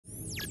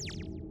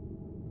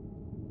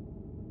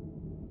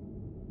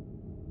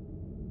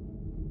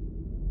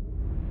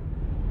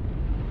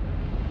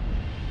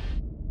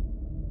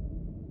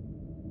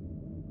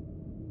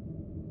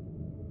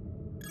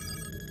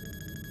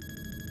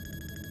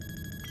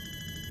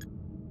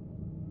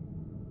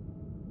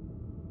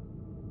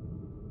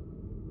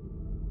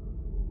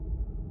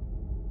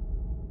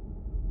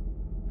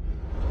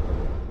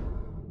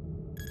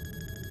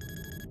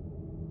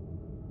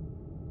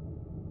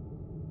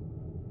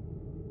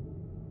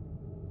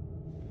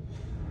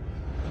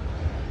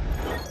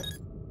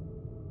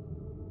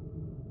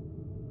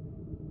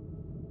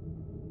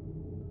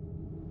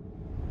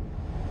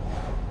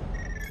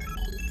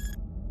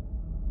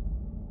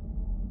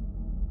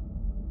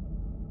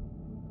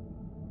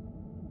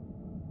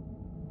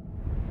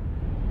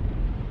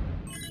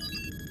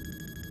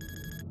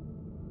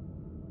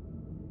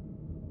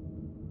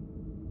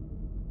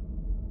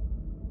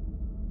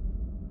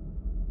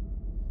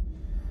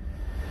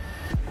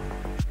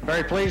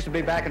Very pleased to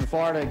be back in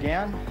Florida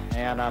again,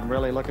 and I'm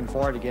really looking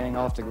forward to getting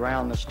off the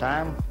ground this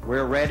time.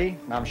 We're ready,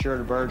 and I'm sure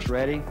the bird's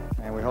ready,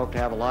 and we hope to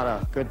have a lot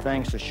of good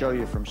things to show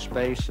you from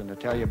space and to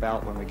tell you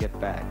about when we get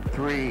back.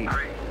 3,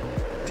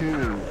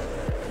 2,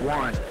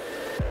 1.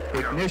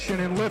 Ignition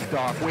and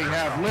liftoff. We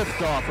have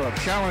liftoff of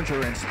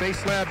Challenger and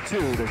Space Lab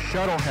 2. The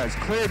shuttle has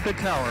cleared the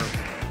tower.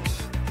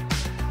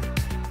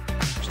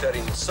 We're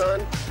studying the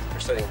sun. We're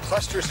studying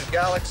clusters of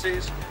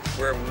galaxies.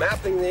 We're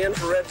mapping the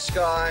infrared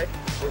sky.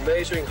 We're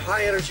measuring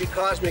high-energy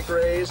cosmic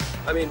rays.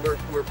 I mean,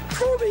 we're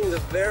probing the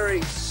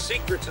very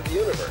secrets of the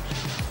universe.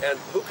 And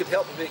who could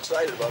help but be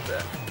excited about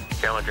that?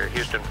 Challenger,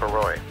 Houston for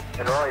Roy.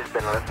 And Roy's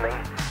been listening.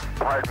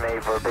 Pardon me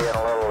for being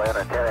a little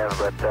inattentive,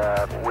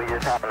 but we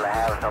just happen to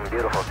have some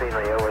beautiful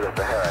scenery over the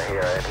Sahara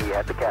here, and he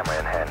had the camera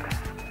in hand.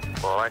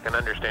 Well, I can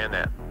understand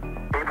that.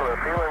 People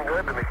are feeling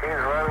good. The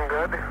machine's running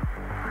good.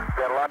 We've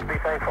got a lot to be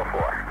thankful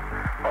for.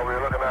 While we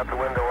were looking out the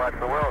window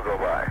watching the world go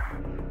by.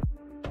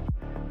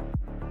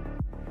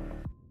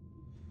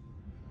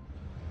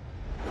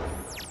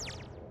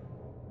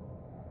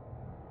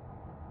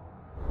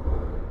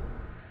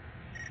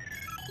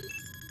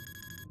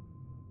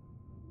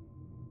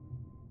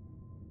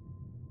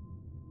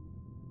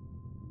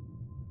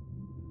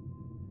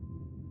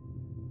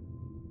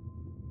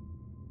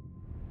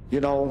 You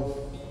know,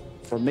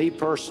 for me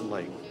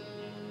personally,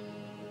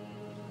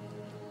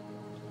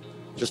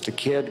 just a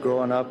kid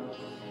growing up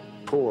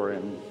poor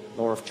in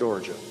North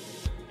Georgia,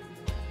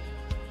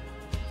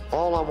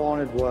 all I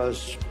wanted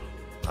was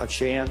a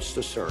chance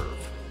to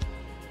serve.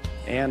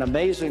 And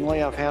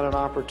amazingly, I've had an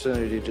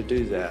opportunity to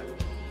do that.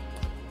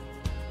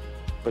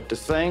 But the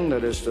thing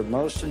that is the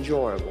most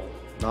enjoyable,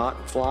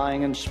 not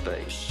flying in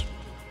space,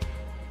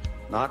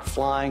 not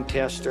flying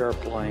test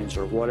airplanes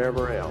or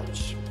whatever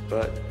else,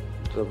 but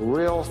the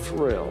real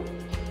thrill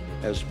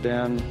has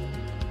been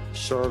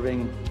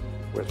serving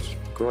with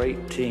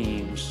great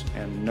teams,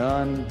 and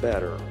none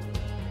better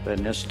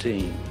than this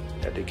team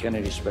at the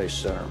Kennedy Space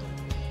Center.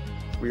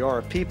 We are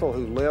a people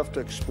who live to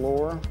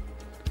explore.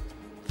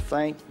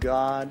 Thank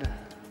God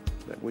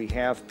that we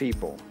have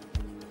people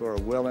who are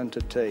willing to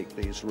take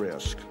these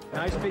risks.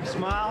 Nice big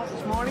smile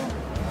this morning.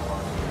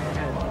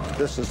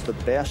 This is the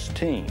best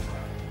team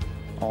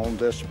on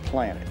this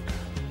planet.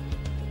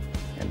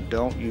 And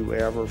don't you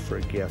ever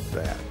forget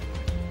that.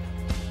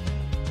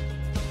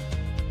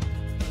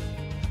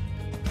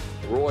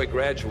 Roy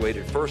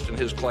graduated first in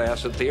his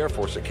class at the Air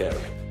Force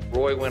Academy.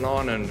 Roy went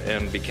on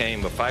and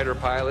became a fighter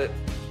pilot.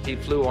 He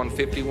flew on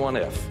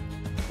 51F.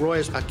 Roy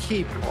is a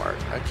key part,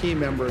 a key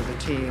member of the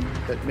team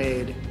that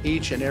made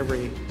each and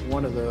every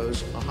one of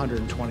those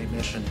 120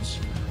 missions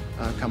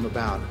come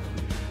about.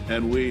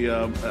 And we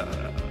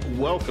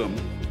welcome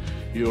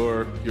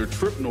your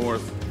trip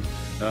north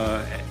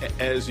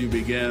as you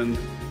begin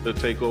to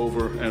take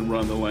over and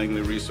run the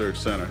Langley Research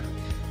Center.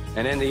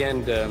 And in the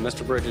end,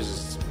 Mr. Bridges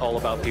is all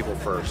about people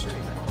first.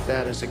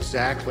 That is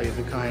exactly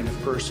the kind of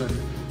person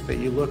that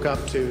you look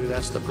up to.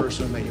 That's the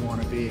person that you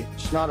want to be.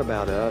 It's not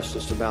about us,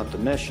 it's about the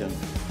mission.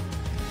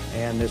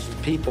 And it's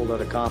the people that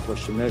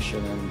accomplish the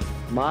mission. And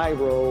my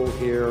role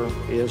here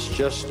is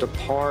just a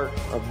part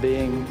of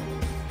being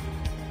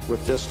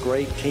with this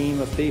great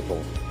team of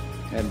people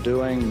and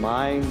doing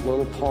my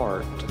little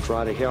part to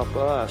try to help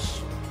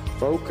us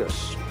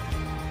focus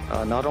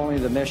not only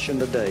the mission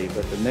today,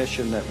 but the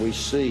mission that we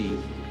see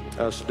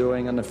us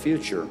doing in the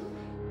future.